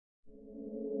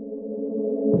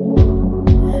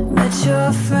Met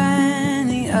your friend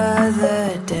the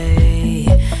other day.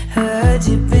 Heard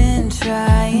you've been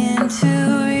trying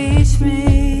to reach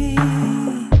me.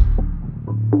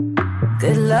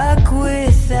 Good luck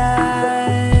with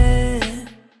that.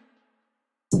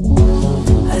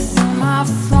 I threw my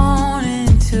phone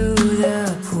into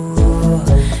the pool.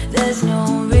 There's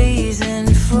no reason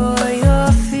for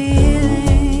your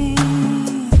feelings.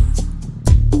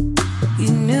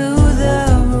 You knew the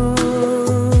rules.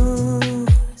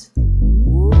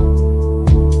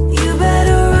 You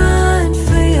better run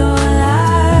for your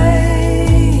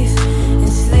life and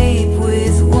sleep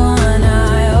with one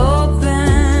eye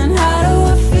open. How do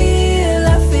I feel?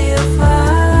 I feel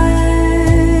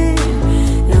fine,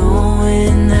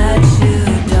 knowing that you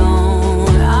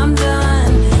don't. I'm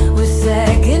done with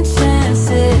second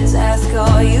chances. Ask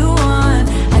all you want,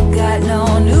 I got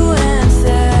no new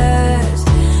answers.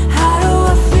 How do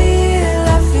I feel?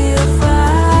 I feel fine.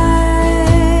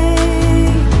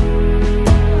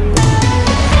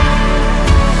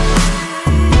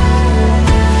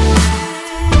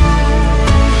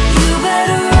 You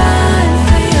better run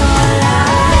for your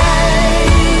life.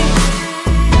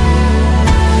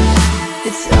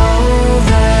 It's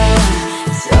over,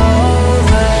 it's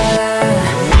over.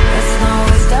 Let's not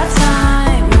waste our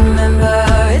time. Remember,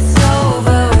 it's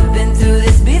over. We've been through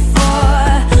this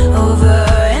before, over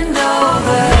and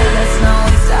over. Let's not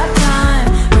waste our time.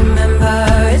 Remember,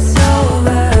 it's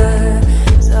over,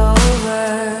 it's over.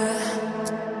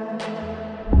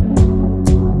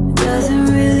 Doesn't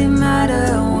really matter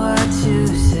what you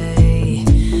say.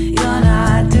 You're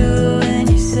not doing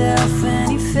yourself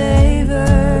any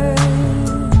favors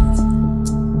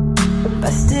by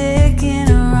sticking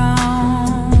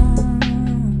around.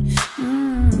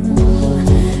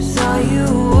 Saw you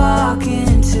walk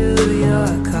into your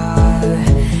car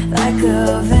like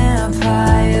a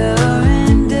vampire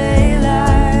in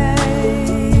daylight.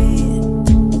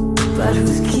 But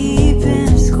who's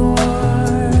keeping score?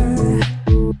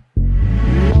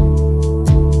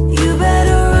 You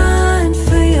better run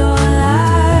for your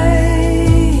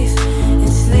life and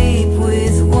sleep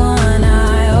with one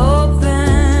eye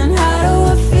open. How do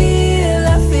I feel?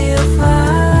 I feel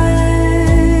fine,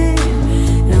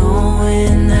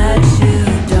 knowing that you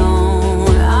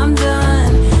don't. I'm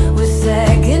done with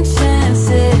second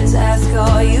chances. Ask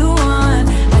all you want,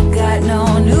 I got no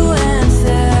new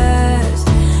answers.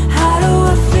 How do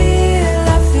I feel?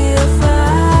 I feel fine.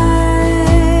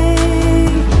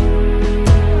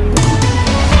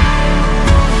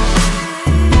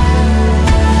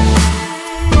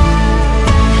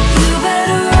 You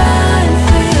better run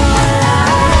for your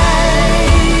life.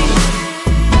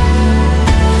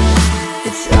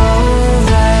 It's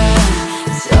over,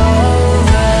 it's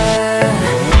over.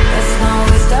 Let's not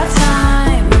waste our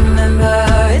time. Remember,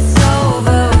 it's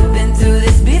over. We've been through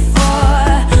this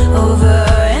before, over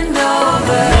and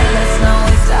over. Let's not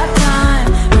waste our time.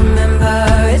 Remember,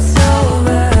 it's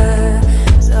over,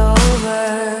 it's over.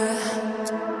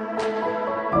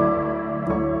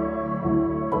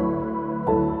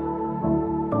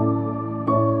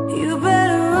 You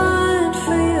better run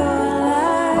for your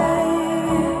life.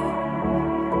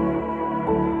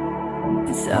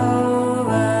 It's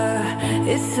over,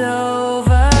 it's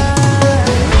over.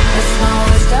 Let's not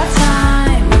waste our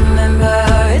time. Remember,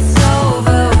 it's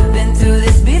over. We've been through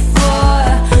this before,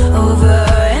 over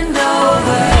and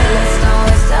over. Let's not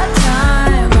waste our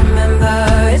time. Remember,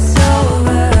 it's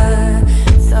over,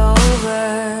 it's over,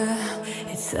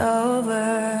 it's over.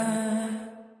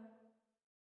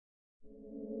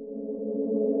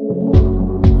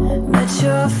 Met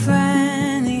your friend